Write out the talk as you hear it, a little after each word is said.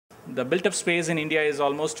the built-up space in India is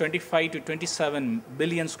almost 25 to 27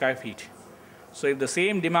 billion square feet. So if the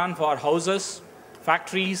same demand for houses,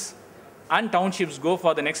 factories, and townships go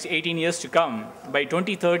for the next 18 years to come, by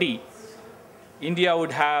 2030, India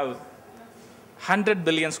would have 100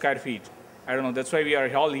 billion square feet. I don't know, that's why we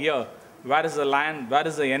are all here. Where is the land, where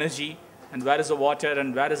is the energy, and where is the water,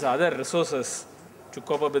 and where is the other resources to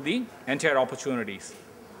cope up with the entire opportunities?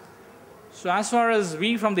 So as far as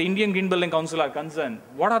we from the Indian Green Building Council are concerned,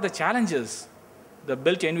 what are the challenges, the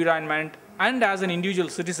built environment, and as an individual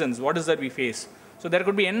citizens, what is that we face? So there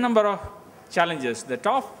could be n number of challenges. The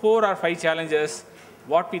top 4 or 5 challenges,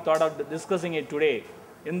 what we thought of discussing it today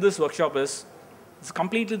in this workshop is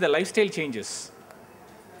completely the lifestyle changes.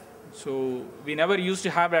 So we never used to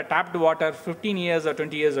have a tapped water 15 years or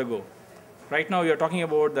 20 years ago. Right now, we are talking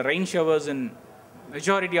about the rain showers in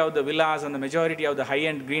majority of the villas and the majority of the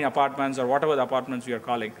high-end green apartments or whatever the apartments we are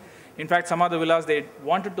calling. In fact, some of the villas, they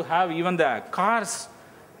wanted to have even the cars,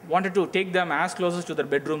 wanted to take them as closest to their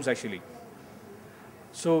bedrooms actually.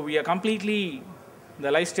 So we are completely,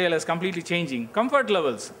 the lifestyle is completely changing. Comfort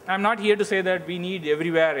levels. I'm not here to say that we need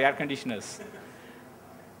everywhere air conditioners.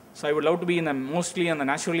 So I would love to be mostly in the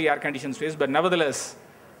naturally air-conditioned space, but nevertheless,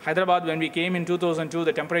 Hyderabad, when we came in 2002,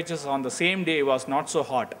 the temperatures on the same day was not so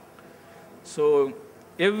hot. So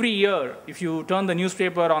every year, if you turn the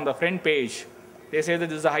newspaper on the front page, they say that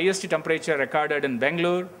this is the highest temperature recorded in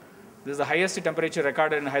Bangalore. This is the highest temperature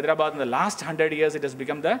recorded in Hyderabad. In the last 100 years, it has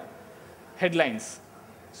become the headlines.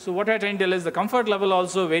 So what I'm trying to tell is the comfort level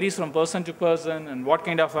also varies from person to person and what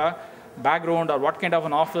kind of a background or what kind of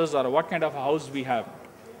an office or what kind of a house we have.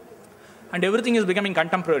 And everything is becoming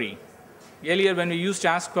contemporary. Earlier, when we used to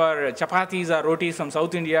ask for chapatis or rotis from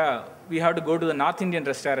South India, we had to go to the North Indian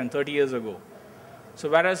restaurant 30 years ago. So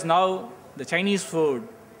whereas now, the Chinese food,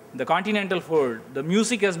 the continental food, the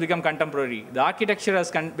music has become contemporary, the architecture has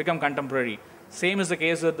become contemporary. Same is the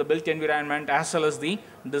case with the built environment as well as the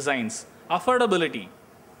designs. Affordability.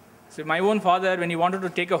 So my own father, when he wanted to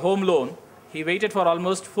take a home loan, he waited for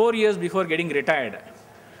almost 4 years before getting retired.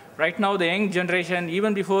 Right now, the young generation,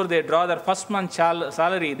 even before they draw their first month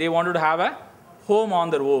salary, they wanted to have a home on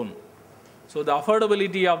their own. So the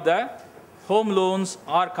affordability of the home loans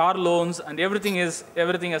or car loans and everything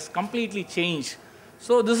has completely changed.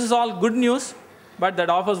 So this is all good news, but that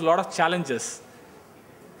offers a lot of challenges.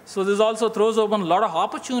 So this also throws open a lot of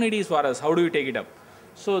opportunities for us. How do we take it up?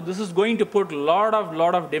 So this is going to put a lot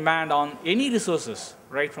of demand on any resources,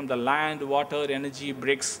 right, from the land, water, energy,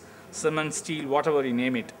 bricks, cement, steel, whatever you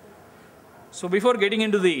name it. So before getting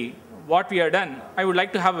into what we have done, I would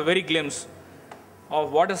like to have a very glimpse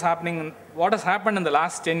of what has happened in the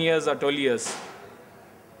last 10 years or 12 years.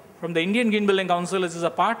 From the Indian Green Building Council, which is a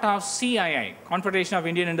part of CII, Confederation of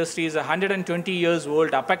Indian Industries, a 120 years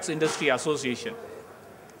old Apex Industry Association.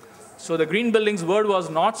 So the green buildings word was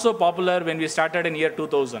not so popular when we started in year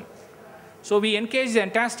 2000. So we engaged the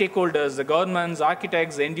entire stakeholders, the governments,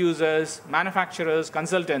 architects, end users, manufacturers,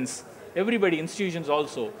 consultants, everybody, institutions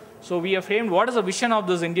also. So we have framed what is the vision of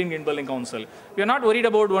this Indian Green Building Council. We are not worried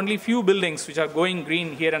about only few buildings which are going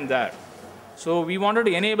green here and there. So we wanted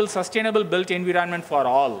to enable sustainable built environment for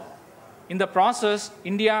all. In the process,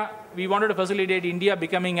 we wanted to facilitate India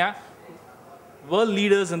becoming a world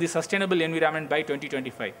leaders in the sustainable environment by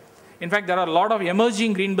 2025. In fact, there are a lot of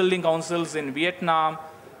emerging green building councils in Vietnam,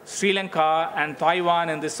 Sri Lanka, and Taiwan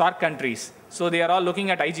and the SAARC countries. So they are all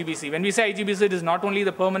looking at IGBC. When we say IGBC, it is not only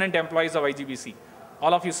the permanent employees of IGBC.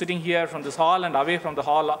 All of you sitting here from this hall and away from the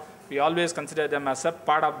hall, we always consider them as a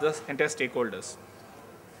part of the entire stakeholders.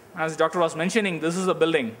 As Doctor was mentioning, this is a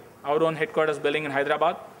building, our own headquarters building in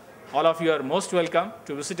Hyderabad. All of you are most welcome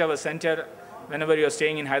to visit our center whenever you are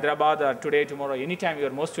staying in Hyderabad or today, tomorrow, anytime you are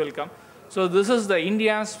most welcome. So this is the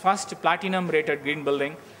India's first platinum rated green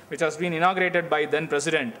building, which has been inaugurated by then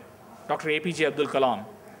President, Dr. APJ Abdul Kalam.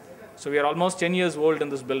 So we are almost 10 years old in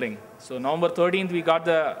this building. So November 13th, we got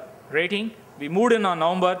the rating. We moved in on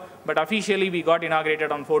November, but officially we got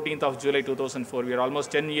inaugurated on 14th of July 2004. We are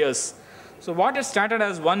almost 10 years. So what has started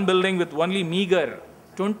as one building with only meager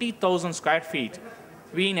 20,000 square feet,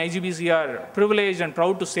 we in IGBC are privileged and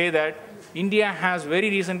proud to say that India has very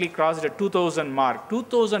recently crossed the 2,000 mark.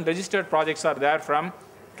 2,000 registered projects are there from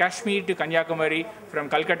Kashmir to Kanyakumari, from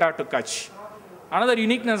Calcutta to Kutch. Another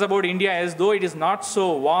uniqueness about India is, though it is not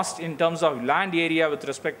so vast in terms of land area with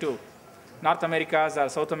respect to North Americas or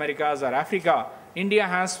South Americas or Africa, India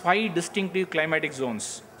has 5 distinctive climatic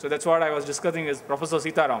zones. So that's what I was discussing with Professor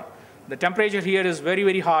Sitaram. The temperature here is very,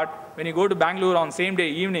 very hot. When you go to Bangalore on same day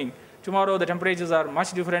evening, tomorrow the temperatures are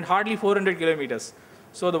much different, hardly 400 kilometers.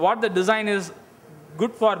 So what the design is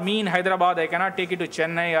good for me in Hyderabad, I cannot take it to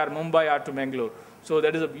Chennai or Mumbai or to Bangalore. So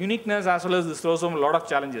there is a uniqueness as well as this throws up a lot of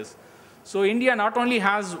challenges. So India not only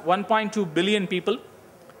has 1.2 billion people.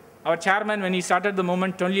 Our chairman, when he started the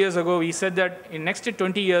movement 20 years ago, he said that in next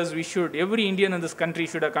 20 years, every Indian in this country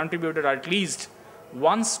should have contributed at least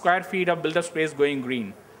 1 square feet of built-up space going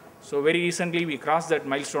green. So very recently, we crossed that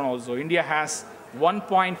milestone also. India has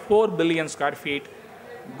 1.4 billion square feet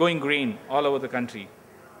going green all over the country.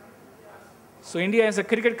 So India is a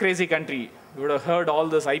cricket-crazy country. You would have heard all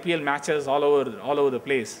those IPL matches all over the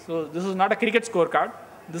place. So this is not a cricket scorecard.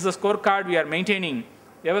 This is a scorecard we are maintaining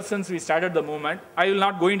ever since we started the movement. I will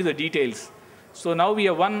not go into the details. So now we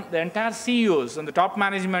have won the entire CEOs and the top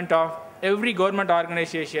management of every government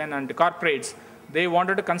organization and corporates. They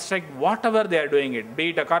wanted to construct whatever they are doing it, be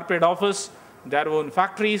it a corporate office, their own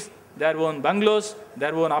factories, their own bungalows,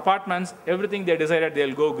 their own apartments, everything they decided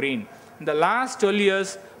they'll go green. In the last 12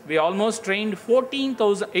 years, we almost trained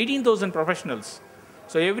 18,000 professionals.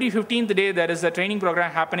 So every 15th day, there is a training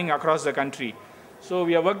program happening across the country. So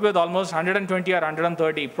we have worked with almost 120 or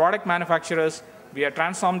 130 product manufacturers. We have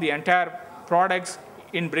transformed the entire products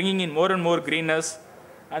in bringing in more and more greenness.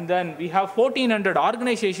 And then we have 1,400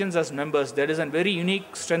 organizations as members. That is a very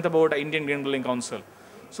unique strength about the Indian Green Building Council.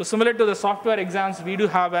 So similar to the software exams, we do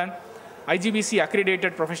have an IGBC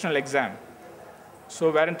accredited professional exam.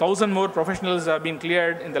 So wherein 1,000 more professionals have been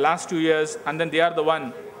cleared in the last 2 years, and then they are the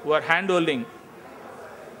one who are hand-holding.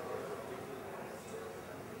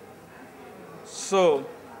 So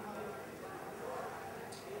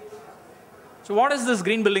what is this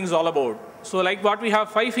green buildings all about? So like what we have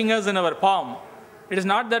 5 fingers in our palm, it is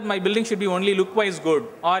not that my building should be only look-wise good,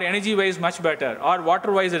 or energy-wise much better, or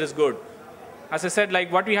water-wise it is good. As I said, like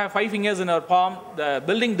what we have 5 fingers in our palm, the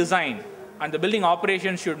building design and the building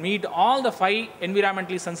operation should meet all the 5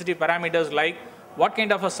 environmentally sensitive parameters, like what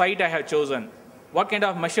kind of a site I have chosen, what kind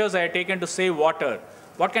of measures I have taken to save water,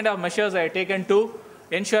 what kind of measures I have taken to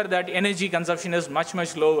ensure that energy consumption is much,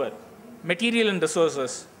 much lower. Material and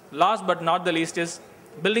resources. Last but not the least is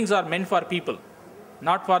buildings are meant for people,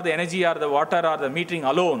 not for the energy or the water or the metering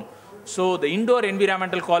alone. So the indoor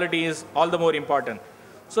environmental quality is all the more important.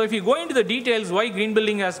 So if you go into the details why green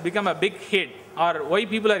building has become a big hit or why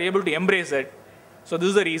people are able to embrace it, so this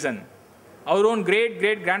is the reason. Our own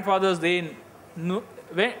great-great-grandfathers, they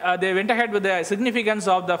went ahead with the significance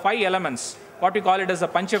of the 5 elements, what we call it as the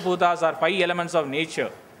Panchaputas or 5 elements of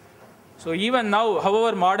nature. So even now,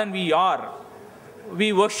 however modern we are,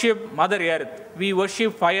 we worship Mother Earth, we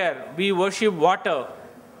worship fire, we worship water.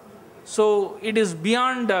 So it is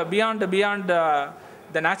beyond the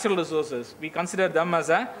natural resources. We consider them as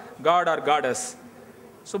a god or goddess.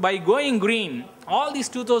 So by going green, all these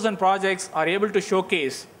 2,000 projects are able to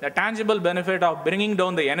showcase the tangible benefit of bringing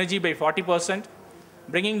down the energy by 40%,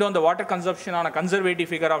 bringing down the water consumption on a conservative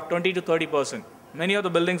figure of 20 to 30%. Many of the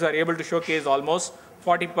buildings are able to showcase almost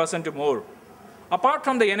 40% or more. Apart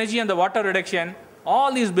from the energy and the water reduction,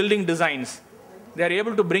 all these building designs, they are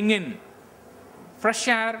able to bring in fresh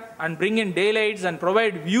air and bring in daylights and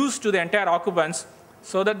provide views to the entire occupants,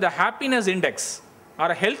 so that the happiness index or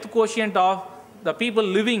a health quotient of the people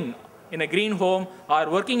living in a green home or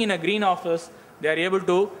working in a green office, they are able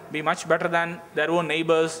to be much better than their own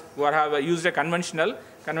neighbors who have used a conventional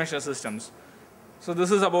systems. So this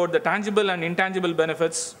is about the tangible and intangible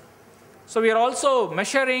benefits. So we are also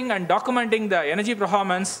measuring and documenting the energy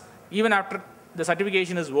performance even after the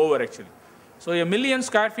certification is over actually. So 1 million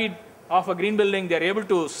square feet of a green building, they are able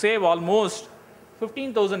to save almost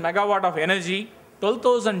 15,000 megawatt of energy,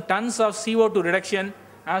 12,000 tons of CO2 reduction,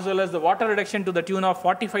 as well as the water reduction to the tune of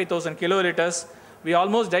 45,000 kiloliters. We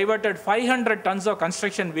almost diverted 500 tons of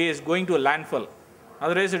construction waste going to a landfill.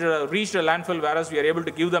 Otherwise, it would have reached a landfill, whereas we are able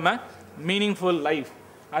to give them a meaningful life.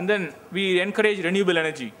 And then we encourage renewable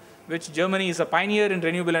energy, which Germany is a pioneer in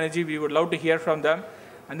renewable energy. We would love to hear from them.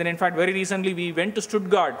 And then, in fact, very recently, we went to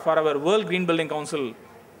Stuttgart for our World Green Building Council.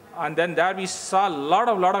 And then there we saw a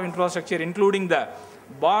lot of infrastructure, including the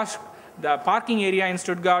parking area in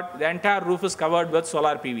Stuttgart. The entire roof is covered with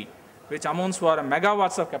solar PV, which amounts for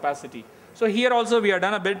megawatts of capacity. So here also we have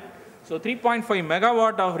done a bit. So 3.5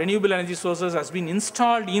 megawatt of renewable energy sources has been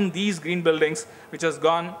installed in these green buildings, which has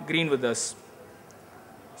gone green with us.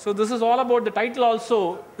 So this is all about, the title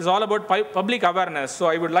also is all about public awareness. So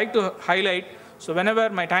I would like to highlight, so whenever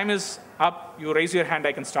my time is up, you raise your hand,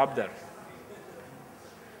 I can stop there.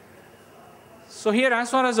 So here, as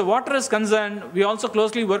far as the water is concerned, we also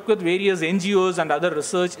closely work with various NGOs and other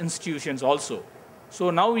research institutions also. So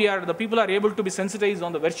now the people are able to be sensitized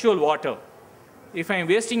on the virtual water. If I am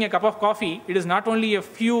wasting a cup of coffee, it is not only a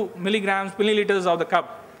few milligrams, milliliters of the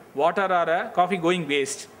cup, water or a coffee going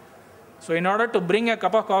waste. So in order to bring a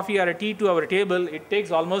cup of coffee or a tea to our table, it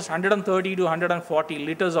takes almost 130 to 140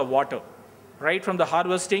 liters of water, right from the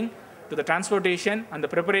harvesting to the transportation and the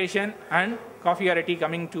preparation and coffee or a tea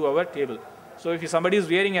coming to our table. So if somebody is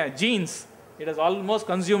wearing a jeans, it has almost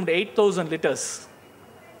consumed 8,000 liters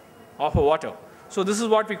of water. So this is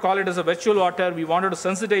what we call it as a virtual water. We wanted to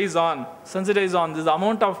sensitize on this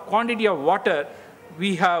amount of quantity of water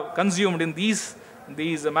we have consumed in these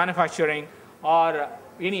manufacturing or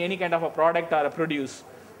any kind of a product or a produce.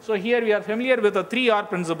 So here we are familiar with the 3R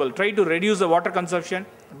principle. Try to reduce the water consumption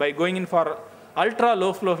by going in for ultra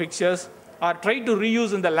low flow fixtures, or try to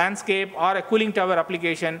reuse in the landscape or a cooling tower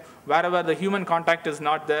application wherever the human contact is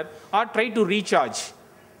not there, or try to recharge.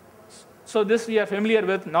 So this we are familiar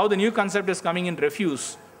with. Now the new concept is coming in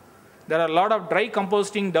refuse. There are a lot of dry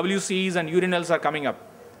composting WCs and urinals are coming up.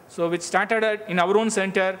 So which started in our own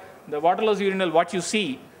center, the waterless urinal, what you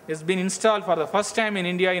see, has been installed for the first time in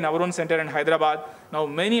India in our own center in Hyderabad. Now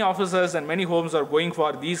many offices and many homes are going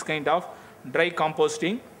for these kind of dry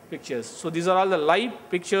composting pictures. So these are all the live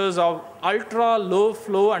pictures of ultra low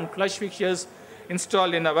flow and flush fixtures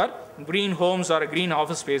installed in our green homes or green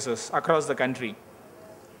office spaces across the country.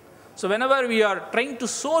 So whenever we are trying to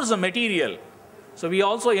source a material, so we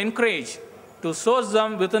also encourage to source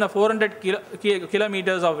them within a 400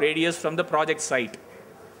 kilometers of radius from the project site.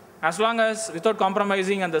 As long as without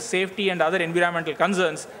compromising on the safety and other environmental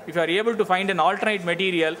concerns, if you are able to find an alternate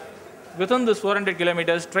material within this 400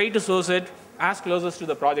 kilometers, try to source it as closest to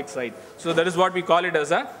the project site. So that is what we call it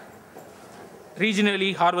as a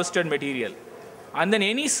regionally harvested material. And then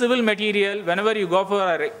any civil material, whenever you go for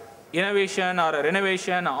a innovation or a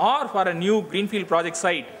renovation or for a new greenfield project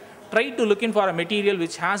site, try to look in for a material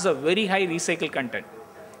which has a very high recycled content.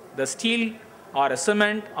 The steel or a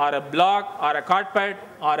cement or a block or a carpet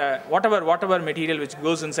or a whatever material which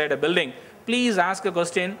goes inside a building, please ask a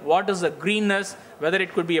question, what is the greenness, whether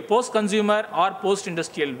it could be a post-consumer or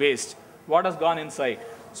post-industrial waste, what has gone inside.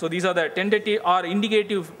 So these are the tentative or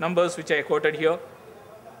indicative numbers which I quoted here.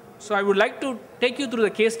 So I would like to take you through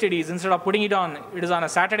the case studies instead of putting it is on a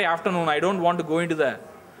Saturday afternoon. I don't want to go into the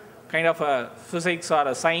kind of a physics or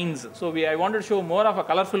a science. So I wanted to show more of a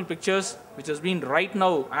colorful pictures, which has been right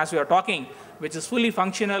now as we are talking, which is fully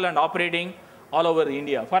functional and operating all over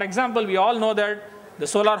India. For example, we all know that the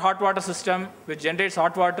solar hot water system, which generates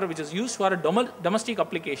hot water, which is used for a domestic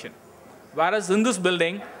application. Whereas in this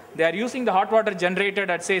building, they are using the hot water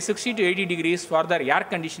generated at say 60 to 80 degrees for their air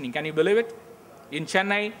conditioning. Can you believe it? In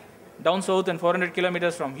Chennai, down south and 400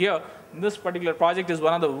 kilometers from here, this particular project is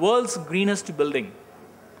one of the world's greenest building.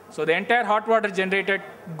 So the entire hot water generated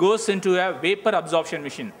goes into a vapor absorption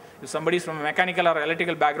machine. If somebody is from a mechanical or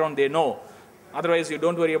electrical background, they know. Otherwise, you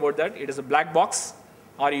don't worry about that. It is a black box,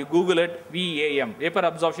 or you Google it, VAM, vapor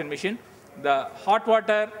absorption machine. The hot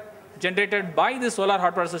water generated by the solar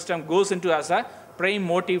hot water system goes into as a prime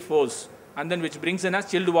motive force, and then which brings in as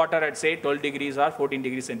chilled water at say 12 degrees or 14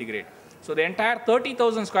 degrees centigrade. So the entire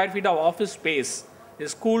 30,000 square feet of office space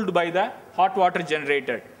is cooled by the hot water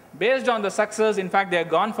generated. Based on the success, in fact, they have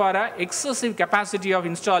gone for an excessive capacity of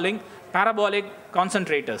installing parabolic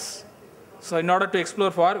concentrators. So in order to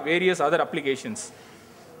explore for various other applications.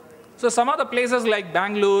 So some of the places like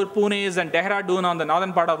Bangalore, Pune and Dehradun on the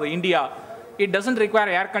northern part of the India, it doesn't require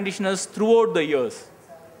air conditioners throughout the years.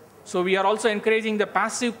 So we are also encouraging the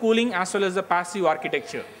passive cooling as well as the passive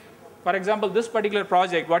architecture. For example, this particular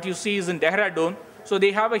project, what you see is in Dehradun. So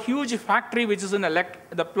they have a huge factory which is in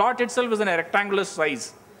the plot itself is in a rectangular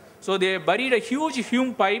size. So they buried a huge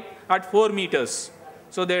fume pipe at 4 meters.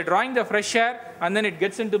 So they're drawing the fresh air and then it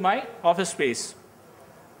gets into my office space.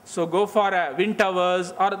 So go for wind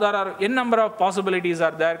towers, or there are n number of possibilities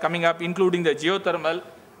are there coming up, including the geothermal,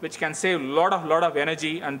 which can save a lot of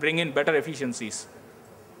energy and bring in better efficiencies.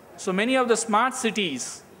 So many of the smart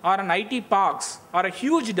cities or an IT parks are a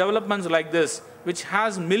huge developments like this, which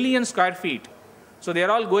has million square feet. So they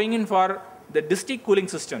are all going in for the district cooling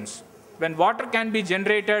systems. When water can be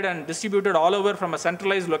generated and distributed all over from a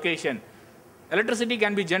centralized location, electricity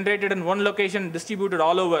can be generated in one location and distributed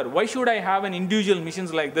all over. Why should I have an individual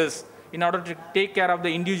machines like this in order to take care of the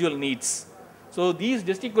individual needs? So these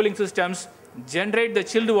district cooling systems generate the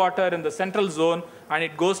chilled water in the central zone and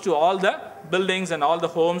it goes to all the buildings and all the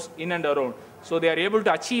homes in and around. So they are able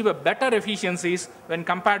to achieve a better efficiencies when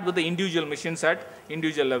compared with the individual machines at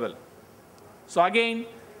individual level. So again,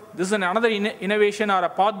 this is another innovation or a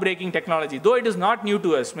path-breaking technology. Though it is not new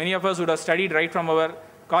to us, many of us would have studied right from our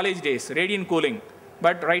college days, radiant cooling.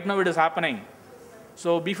 But right now it is happening.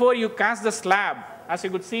 So before you cast the slab, as you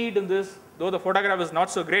could see it in this, though the photograph is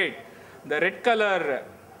not so great, the red color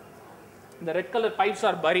pipes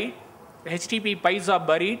are buried, the HTP pipes are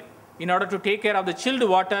buried in order to take care of the chilled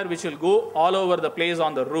water which will go all over the place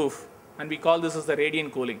on the roof. And we call this as the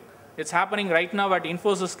radiant cooling. It's happening right now at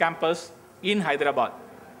Infosys campus in Hyderabad.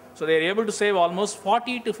 So they are able to save almost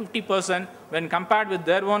 40 to 50% when compared with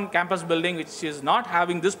their own campus building, which is not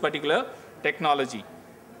having this particular technology.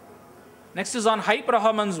 Next is on high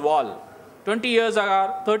performance wall. 20 years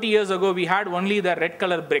ago, 30 years ago, we had only the red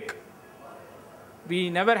color brick. We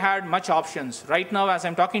never had much options. Right now, as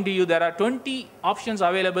I'm talking to you, there are 20 options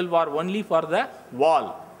available for only for the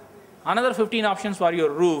wall. Another 15 options for your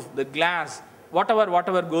roof, the glass,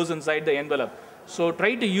 whatever goes inside the envelope. So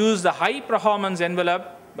try to use the high performance envelope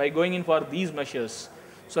by going in for these measures.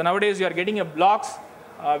 So nowadays, you are getting a blocks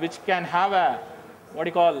which can have a,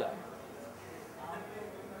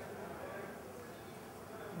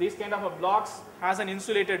 these kind of a blocks has an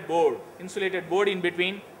insulated board in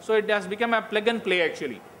between. So it has become a plug and play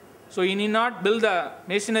actually. So you need not build a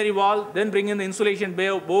masonry wall, then bring in the insulation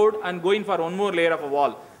board and go in for one more layer of a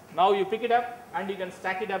wall. Now you pick it up and you can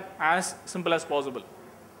stack it up as simple as possible.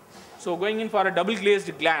 So going in for a double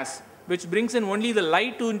glazed glass, which brings in only the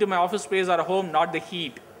light into my office space or a home, not the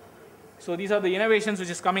heat. So these are the innovations which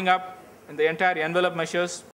is coming up in the entire envelope measures.